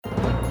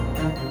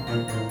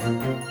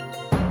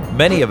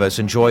Many of us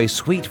enjoy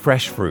sweet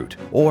fresh fruit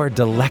or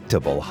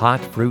delectable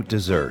hot fruit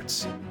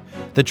desserts.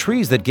 The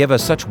trees that give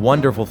us such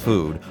wonderful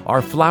food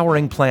are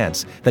flowering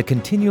plants that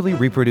continually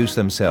reproduce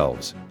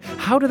themselves.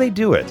 How do they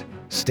do it?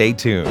 Stay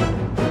tuned.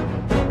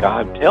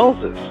 God tells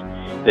us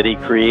that He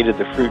created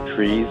the fruit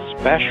trees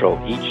special,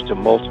 each to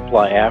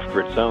multiply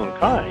after its own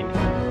kind.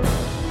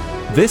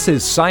 This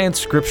is Science,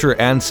 Scripture,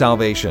 and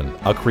Salvation,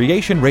 a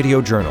Creation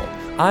Radio Journal.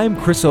 I'm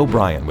Chris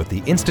O'Brien with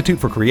the Institute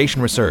for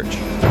Creation Research.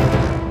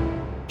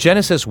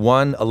 Genesis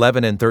 1,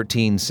 11 and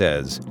 13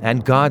 says,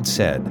 "And God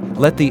said,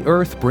 Let the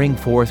earth bring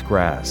forth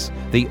grass,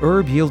 the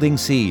herb yielding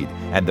seed,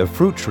 and the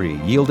fruit tree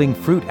yielding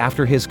fruit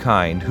after his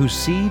kind, whose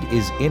seed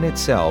is in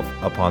itself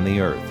upon the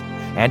earth.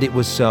 And it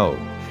was so.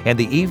 And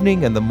the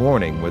evening and the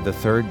morning were the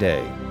third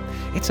day."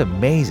 It's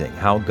amazing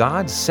how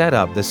God set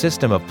up the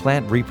system of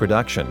plant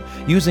reproduction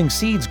using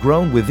seeds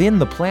grown within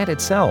the plant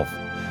itself.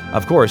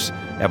 Of course,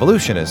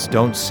 evolutionists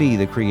don't see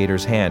the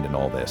Creator's hand in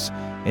all this.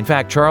 In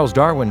fact, Charles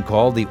Darwin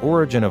called the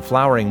origin of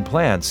flowering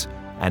plants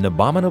an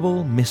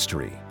abominable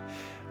mystery.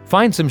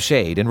 Find some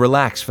shade and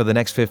relax for the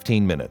next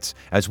 15 minutes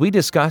as we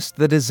discuss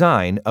the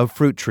design of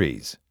fruit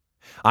trees.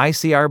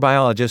 ICR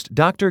biologist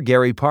Dr.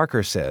 Gary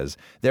Parker says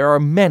there are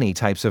many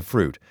types of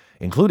fruit,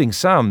 including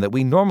some that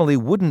we normally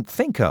wouldn't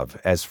think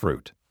of as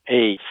fruit.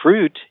 A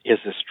fruit is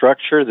a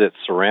structure that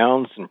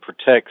surrounds and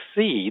protects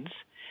seeds.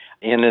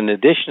 And in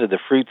addition to the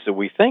fruits that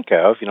we think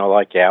of,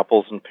 like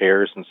apples and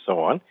pears and so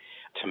on,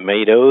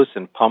 tomatoes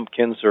and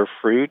pumpkins are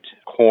fruit,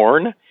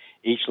 corn,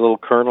 each little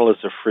kernel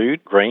is a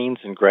fruit, grains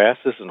and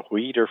grasses and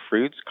wheat are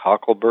fruits,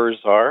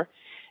 cockleburs are,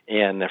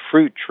 and the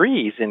fruit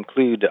trees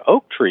include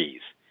oak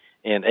trees,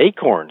 and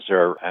acorns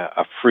are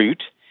a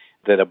fruit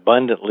that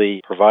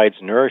abundantly provides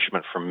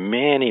nourishment for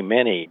many,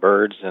 many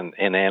birds and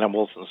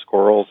animals and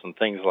squirrels and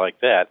things like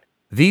that.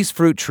 These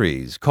fruit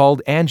trees,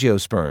 called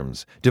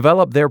angiosperms,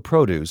 develop their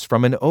produce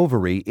from an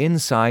ovary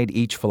inside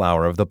each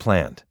flower of the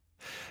plant.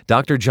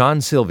 Dr. John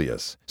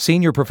Silvius,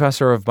 Senior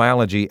Professor of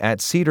Biology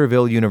at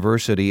Cedarville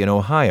University in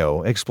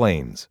Ohio,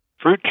 explains.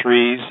 Fruit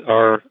trees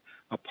are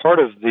a part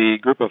of the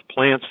group of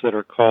plants that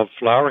are called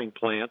flowering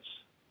plants.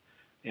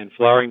 And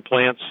flowering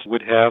plants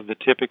would have the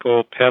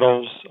typical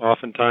petals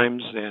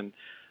oftentimes and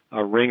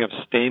a ring of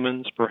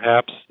stamens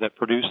perhaps that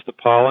produce the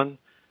pollen.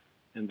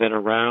 And then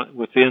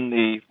within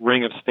the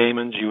ring of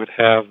stamens you would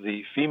have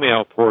the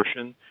female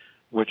portion,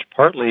 which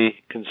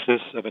partly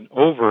consists of an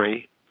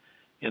ovary,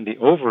 and the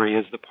ovary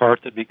is the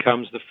part that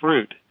becomes the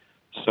fruit.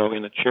 So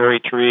in a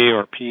cherry tree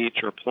or peach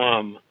or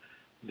plum,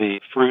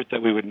 the fruit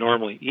that we would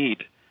normally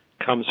eat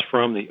comes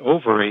from the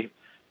ovary,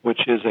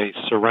 which is a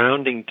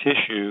surrounding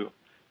tissue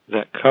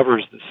that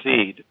covers the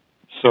seed.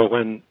 So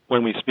when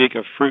we speak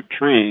of fruit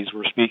trees,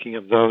 we're speaking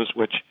of those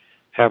which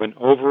have an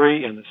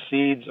ovary, and the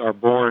seeds are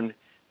born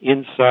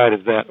inside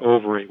of that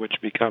ovary, which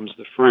becomes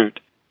the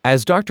fruit.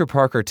 As Dr.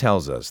 Parker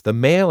tells us, the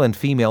male and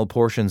female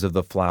portions of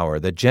the flower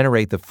that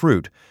generate the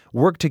fruit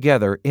work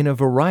together in a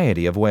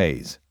variety of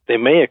ways. They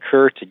may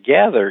occur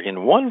together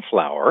in one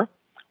flower,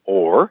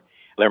 or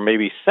there may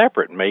be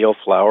separate male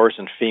flowers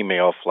and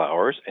female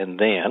flowers, and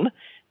then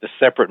the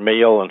separate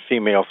male and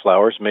female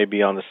flowers may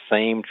be on the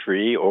same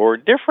tree or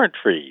different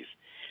trees.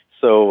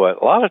 So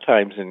a lot of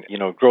times in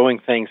growing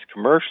things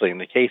commercially, in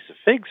the case of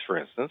figs, for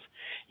instance,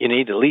 you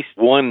need at least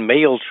one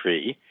male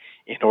tree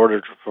in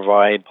order to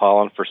provide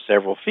pollen for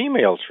several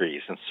female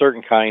trees. And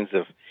certain kinds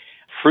of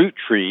fruit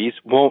trees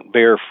won't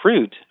bear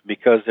fruit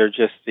because they're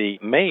just the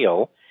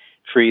male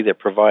tree that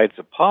provides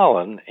the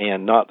pollen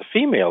and not the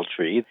female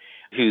tree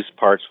whose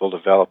parts will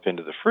develop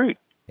into the fruit.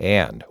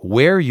 And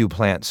where you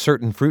plant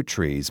certain fruit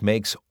trees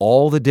makes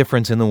all the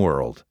difference in the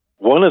world.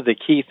 One of the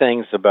key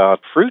things about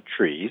fruit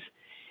trees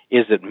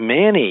is that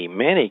many,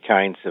 many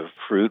kinds of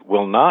fruit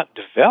will not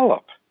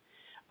develop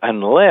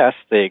unless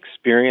they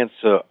experience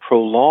a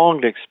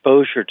prolonged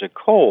exposure to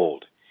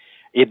cold.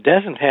 It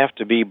doesn't have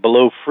to be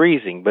below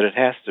freezing, but it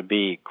has to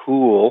be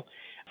cool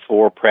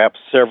for perhaps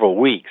several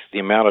weeks. The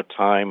amount of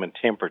time and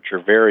temperature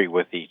vary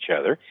with each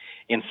other.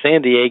 In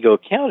San Diego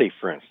County,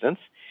 for instance,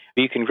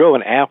 you can grow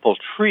an apple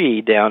tree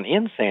down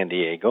in San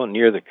Diego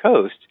near the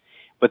coast,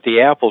 but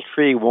the apple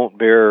tree won't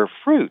bear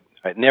fruit.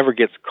 It never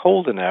gets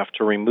cold enough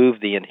to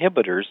remove the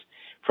inhibitors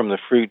from the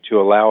fruit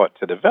to allow it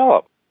to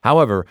develop.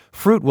 However,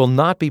 fruit will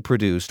not be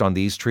produced on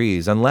these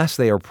trees unless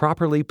they are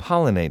properly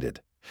pollinated.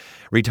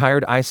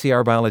 Retired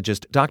ICR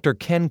biologist Dr.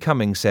 Ken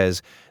Cummings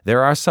says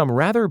there are some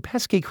rather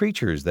pesky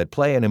creatures that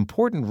play an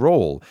important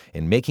role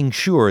in making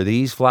sure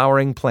these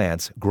flowering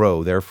plants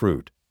grow their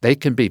fruit. They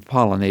can be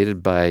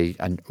pollinated by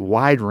a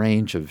wide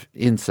range of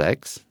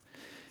insects,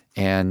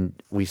 and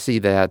we see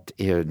that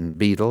in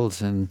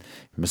beetles and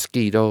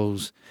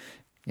mosquitoes,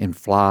 in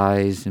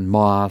flies, in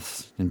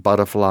moths, in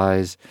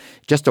butterflies,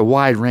 just a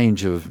wide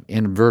range of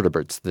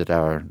invertebrates that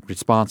are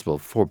responsible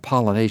for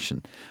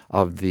pollination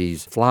of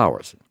these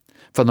flowers.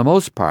 For the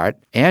most part,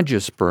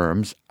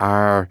 angiosperms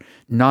are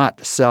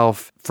not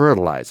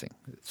self-fertilizing,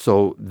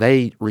 so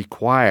they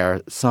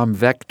require some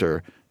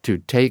vector to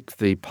take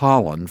the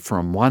pollen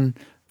from one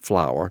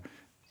flower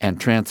and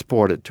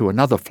transport it to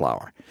another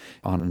flower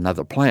on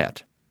another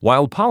plant.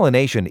 While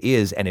pollination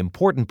is an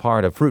important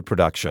part of fruit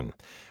production,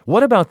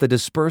 what about the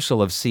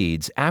dispersal of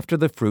seeds after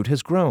the fruit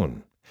has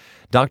grown?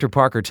 Dr.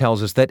 Parker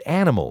tells us that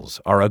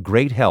animals are a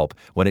great help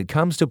when it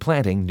comes to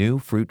planting new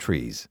fruit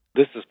trees.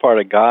 This is part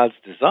of God's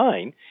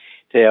design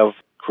to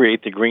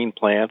create the green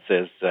plants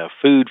as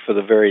food for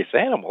the various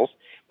animals.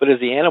 But as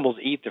the animals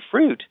eat the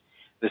fruit,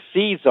 the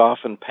seeds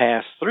often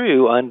pass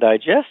through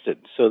undigested.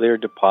 So they're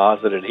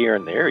deposited here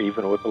and there,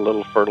 even with a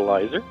little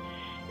fertilizer.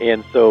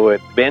 And so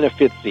it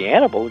benefits the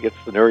animal, gets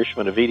the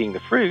nourishment of eating the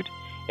fruit,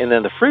 and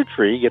then the fruit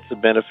tree gets the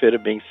benefit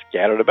of being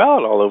scattered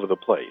about all over the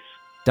place.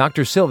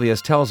 Dr.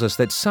 Silvius tells us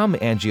that some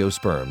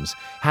angiosperms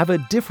have a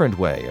different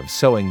way of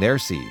sowing their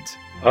seeds.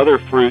 Other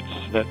fruits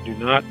that do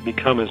not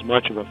become as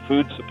much of a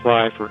food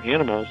supply for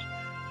animals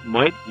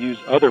might use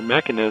other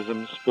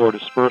mechanisms for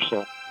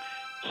dispersal,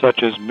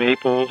 such as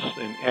maples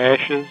and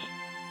ashes.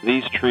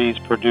 These trees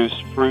produce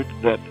fruit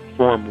that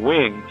form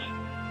wings,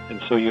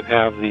 and so you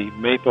have the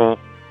maple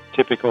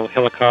typical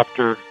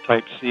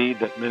helicopter-type seed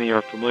that many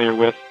are familiar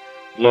with,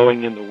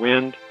 blowing in the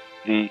wind.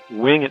 The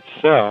wing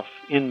itself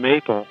in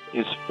maple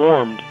is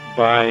formed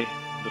by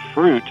the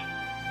fruit,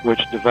 which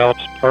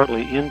develops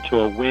partly into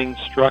a wing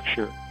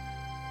structure.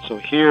 So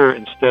here,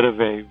 instead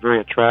of a very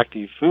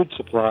attractive food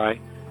supply,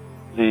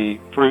 the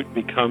fruit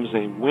becomes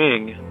a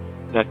wing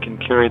that can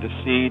carry the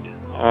seed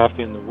off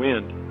in the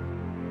wind.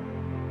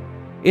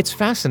 It's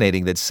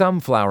fascinating that some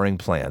flowering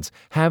plants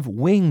have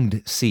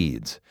winged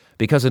seeds,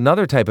 because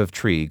another type of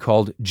tree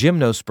called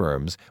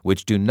gymnosperms,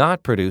 which do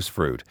not produce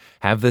fruit,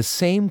 have the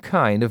same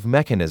kind of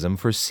mechanism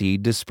for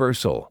seed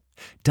dispersal.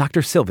 Dr.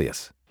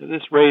 Silvius.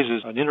 This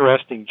raises an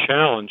interesting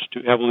challenge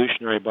to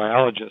evolutionary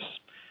biologists,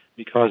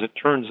 because it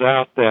turns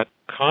out that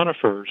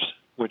conifers,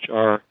 which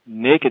are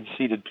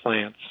naked-seeded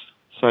plants,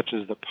 such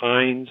as the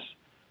pines,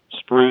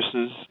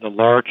 spruces, the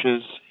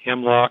larches,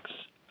 hemlocks,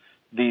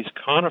 these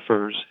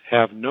conifers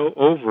have no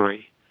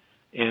ovary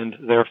and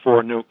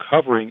therefore no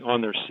covering on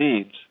their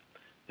seeds,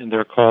 and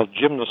they're called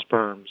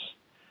gymnosperms.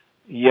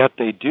 Yet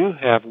they do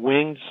have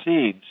winged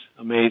seeds,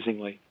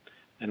 amazingly.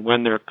 And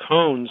when their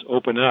cones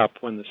open up,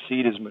 when the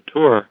seed is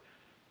mature,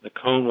 the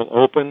cone will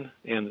open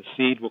and the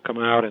seed will come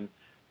out and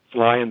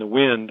fly in the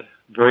wind,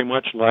 very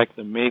much like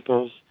the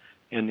maples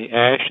and the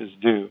ashes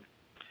do.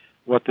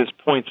 What this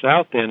points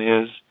out then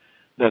is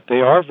that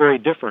they are very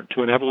different.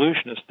 To an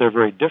evolutionist, they're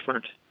very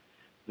different.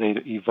 They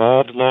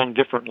evolved along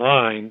different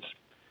lines.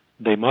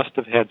 They must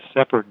have had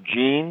separate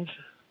genes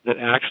that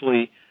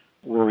actually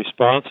were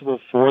responsible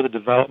for the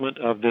development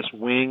of this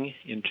wing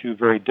in two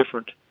very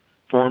different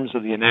forms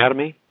of the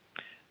anatomy,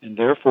 and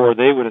therefore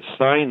they would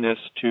assign this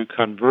to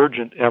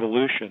convergent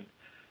evolution.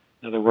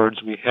 In other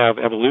words, we have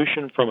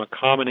evolution from a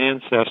common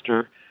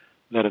ancestor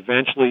that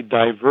eventually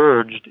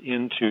diverged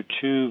into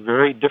two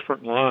very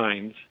different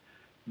lines,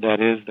 that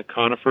is, the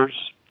conifers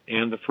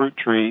and the fruit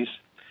trees,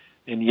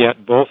 and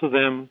yet both of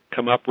them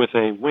come up with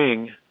a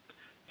wing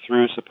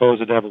through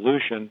supposed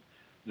evolution.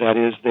 That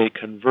is, they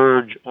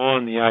converge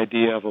on the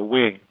idea of a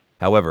wing.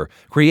 However,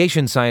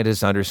 creation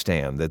scientists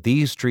understand that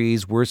these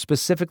trees were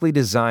specifically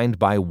designed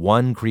by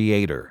one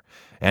creator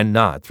and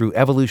not through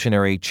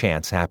evolutionary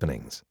chance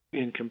happenings.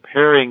 In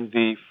comparing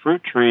the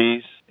fruit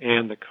trees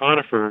and the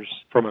conifers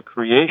from a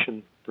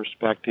creation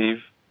perspective,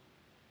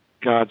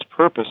 God's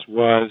purpose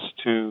was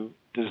to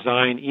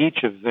design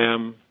each of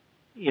them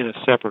in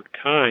a separate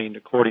kind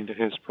according to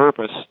His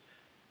purpose,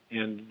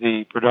 and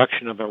the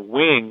production of a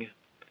wing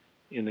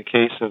in the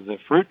case of the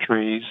fruit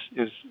trees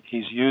is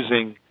He's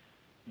using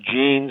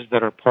genes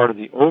that are part of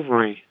the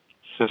ovary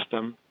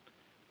system,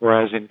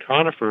 whereas in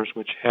conifers,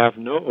 which have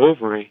no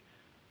ovary,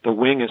 the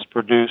wing is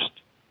produced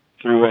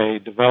through a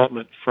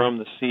development from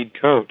the seed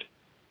coat.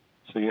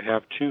 So you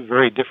have two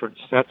very different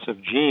sets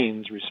of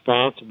genes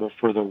responsible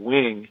for the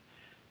wing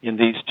in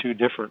these two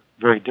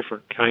very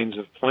different kinds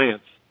of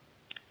plants,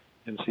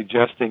 and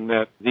suggesting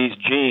that these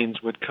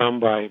genes would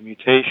come by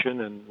mutation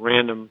and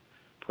random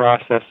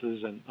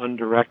processes and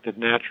undirected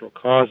natural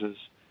causes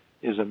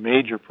is a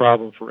major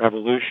problem for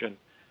evolution.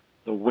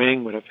 The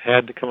wing would have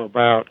had to come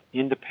about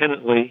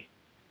independently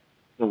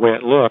the way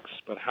it looks,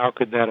 but how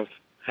could that have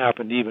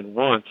happened even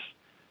once,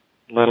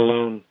 let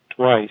alone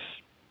twice,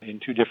 in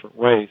two different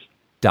ways?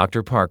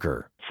 Dr.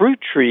 Parker. Fruit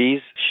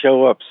trees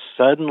show up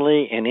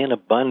suddenly and in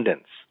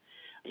abundance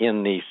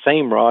in the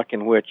same rock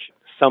in which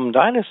some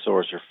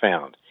dinosaurs are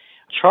found.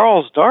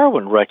 Charles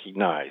Darwin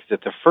recognized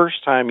that the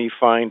first time you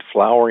find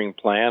flowering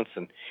plants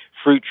and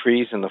fruit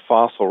trees in the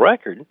fossil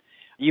record,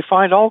 you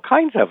find all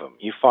kinds of them.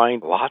 You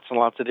find lots and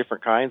lots of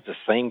different kinds, the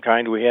same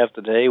kind we have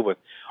today with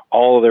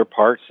all of their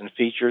parts and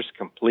features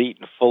complete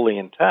and fully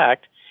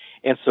intact.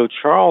 And so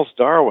Charles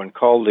Darwin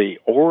called the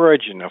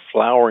origin of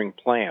flowering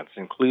plants,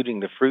 including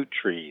the fruit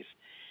trees,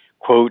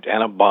 quote,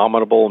 an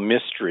abominable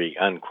mystery,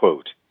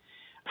 unquote.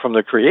 From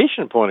the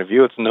creation point of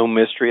view, it's no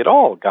mystery at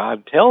all.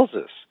 God tells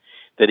us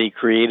that He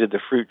created the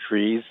fruit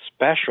trees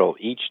special,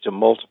 each to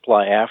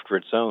multiply after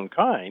its own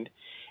kind,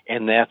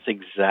 and that's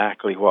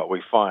exactly what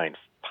we find.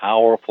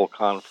 Powerful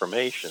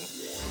confirmation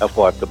of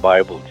what the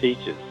Bible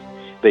teaches.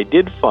 They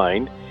did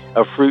find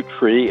a fruit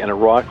tree and a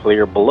rock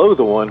layer below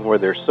the one where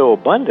they're so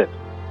abundant.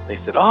 They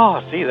said,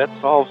 oh, see, that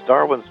solves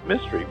Darwin's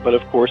mystery. But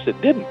of course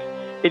it didn't.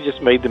 It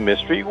just made the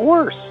mystery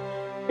worse.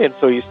 And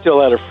so you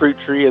still had a fruit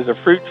tree as a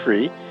fruit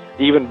tree,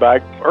 even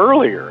back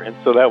earlier. And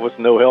so that was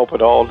no help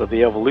at all to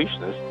the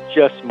evolutionists,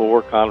 just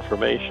more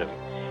confirmation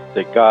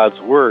that God's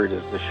Word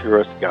is the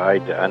surest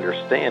guide to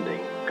understanding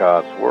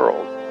God's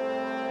world.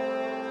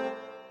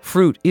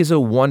 Fruit is a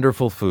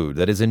wonderful food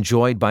that is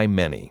enjoyed by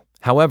many.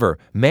 However,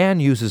 man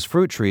uses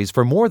fruit trees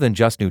for more than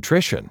just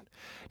nutrition.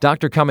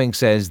 Dr. Cummings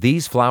says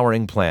these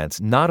flowering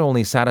plants not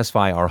only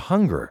satisfy our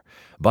hunger,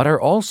 but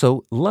are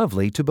also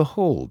lovely to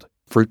behold.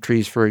 Fruit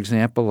trees, for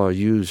example, are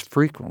used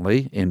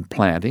frequently in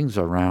plantings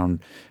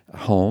around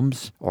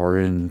homes or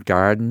in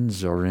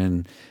gardens or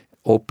in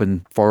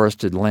open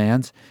forested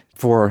lands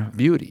for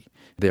beauty.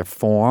 Their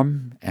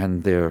form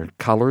and their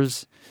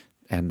colors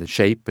and the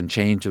shape and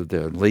change of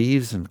their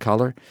leaves and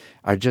color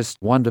are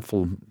just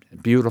wonderful,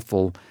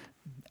 beautiful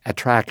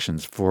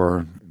attractions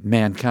for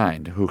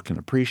mankind who can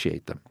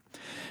appreciate them.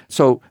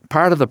 So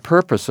part of the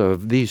purpose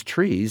of these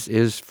trees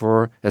is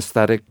for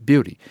aesthetic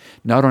beauty,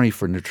 not only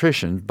for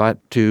nutrition,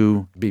 but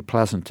to be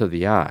pleasant to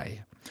the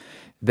eye.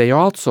 They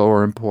also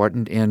are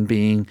important in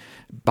being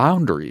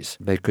boundaries.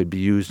 They could be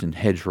used in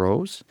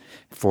hedgerows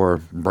for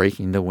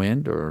breaking the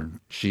wind or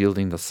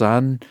shielding the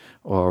sun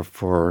or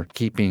for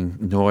keeping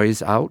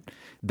noise out.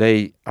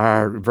 They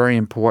are very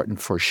important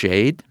for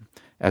shade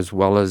as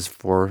well as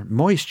for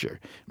moisture,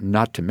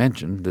 not to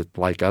mention that,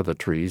 like other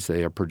trees,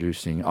 they are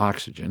producing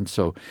oxygen,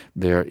 so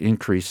they're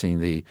increasing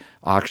the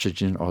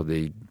oxygen or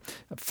the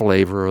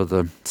flavor or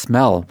the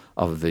smell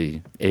of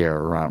the air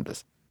around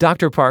us.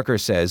 Dr. Parker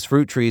says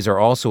fruit trees are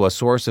also a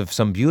source of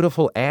some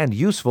beautiful and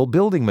useful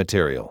building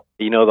material.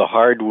 You know, the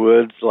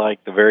hardwoods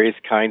like the various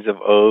kinds of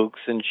oaks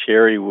and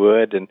cherry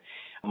wood and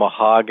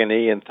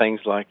mahogany and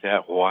things like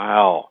that,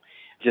 wow.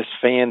 Just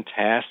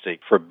fantastic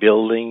for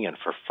building and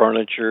for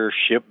furniture,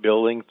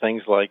 shipbuilding,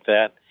 things like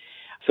that.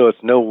 So it's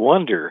no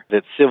wonder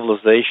that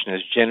civilization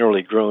has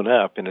generally grown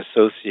up in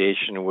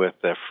association with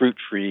fruit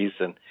trees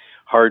and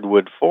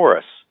hardwood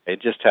forests.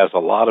 It just has a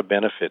lot of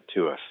benefit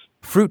to us.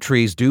 Fruit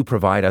trees do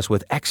provide us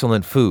with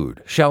excellent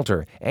food,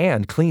 shelter,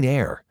 and clean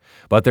air.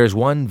 But there's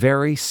one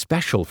very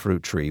special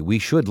fruit tree we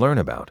should learn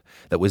about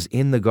that was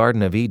in the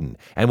Garden of Eden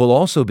and will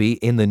also be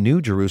in the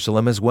New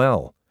Jerusalem as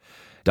well.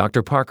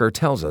 Dr. Parker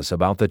tells us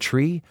about the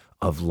tree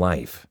of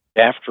life.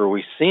 After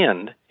we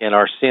sinned, and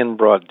our sin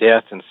brought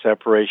death and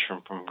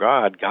separation from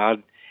God,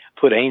 God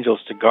put angels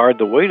to guard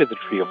the way to the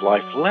tree of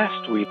life,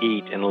 lest we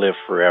eat and live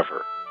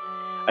forever.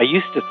 I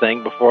used to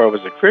think before I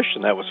was a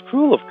Christian that was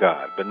cruel of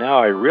God, but now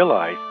I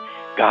realize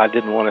God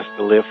didn't want us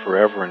to live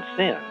forever in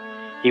sin.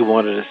 He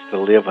wanted us to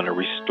live in a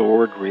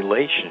restored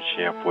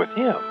relationship with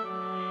Him.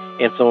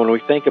 And so when we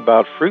think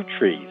about fruit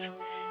trees,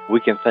 we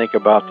can think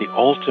about the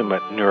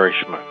ultimate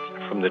nourishment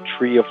from the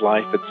tree of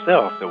life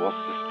itself that will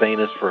sustain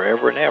us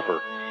forever and ever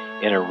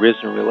in a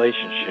risen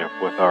relationship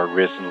with our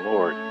risen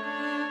Lord.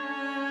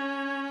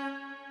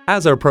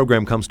 As our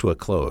program comes to a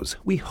close,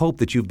 we hope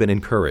that you've been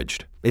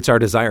encouraged. It's our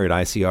desire at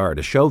ICR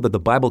to show that the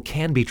Bible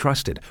can be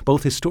trusted,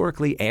 both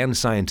historically and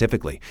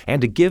scientifically, and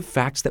to give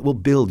facts that will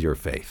build your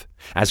faith.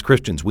 As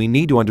Christians, we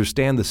need to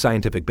understand the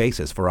scientific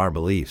basis for our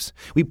beliefs.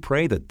 We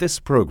pray that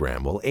this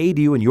program will aid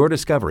you in your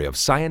discovery of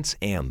science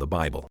and the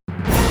Bible.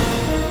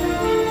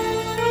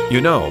 You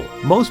know,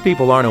 most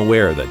people aren't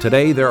aware that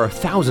today there are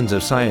thousands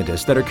of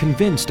scientists that are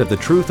convinced of the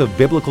truth of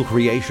biblical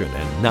creation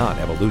and not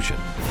evolution.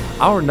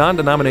 Our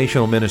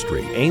non-denominational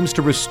ministry aims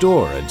to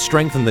restore and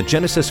strengthen the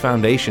Genesis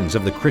foundations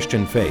of the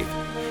Christian faith.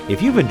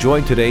 If you've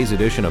enjoyed today's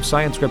edition of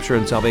Science, Scripture,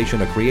 and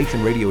Salvation, a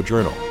Creation Radio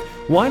Journal,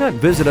 why not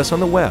visit us on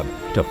the web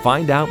to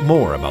find out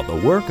more about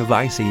the work of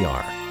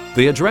ICR?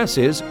 The address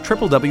is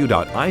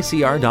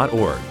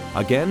www.icr.org.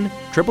 Again,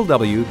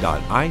 www.icr.org.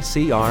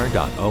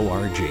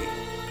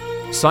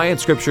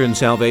 Science, Scripture, and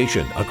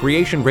Salvation, a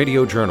Creation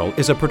Radio Journal,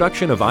 is a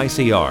production of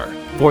ICR.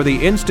 For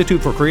the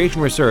Institute for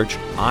Creation Research,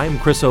 I'm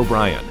Chris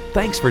O'Brien.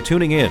 Thanks for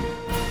tuning in.